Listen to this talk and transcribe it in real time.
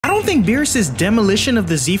don't think Beerus' demolition of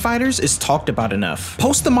the Z Fighters is talked about enough.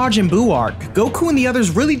 Post the Majin Buu arc, Goku and the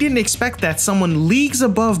others really didn't expect that someone leagues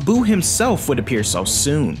above Buu himself would appear so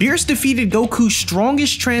soon. Beerus defeated Goku's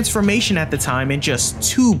strongest transformation at the time in just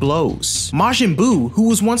 2 blows. Majin Buu, who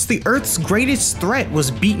was once the Earth's greatest threat,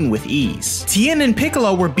 was beaten with ease. Tien and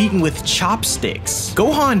Piccolo were beaten with chopsticks.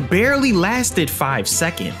 Gohan barely lasted 5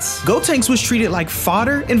 seconds. Gotenks was treated like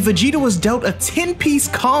fodder, and Vegeta was dealt a 10-piece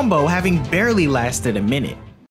combo having barely lasted a minute.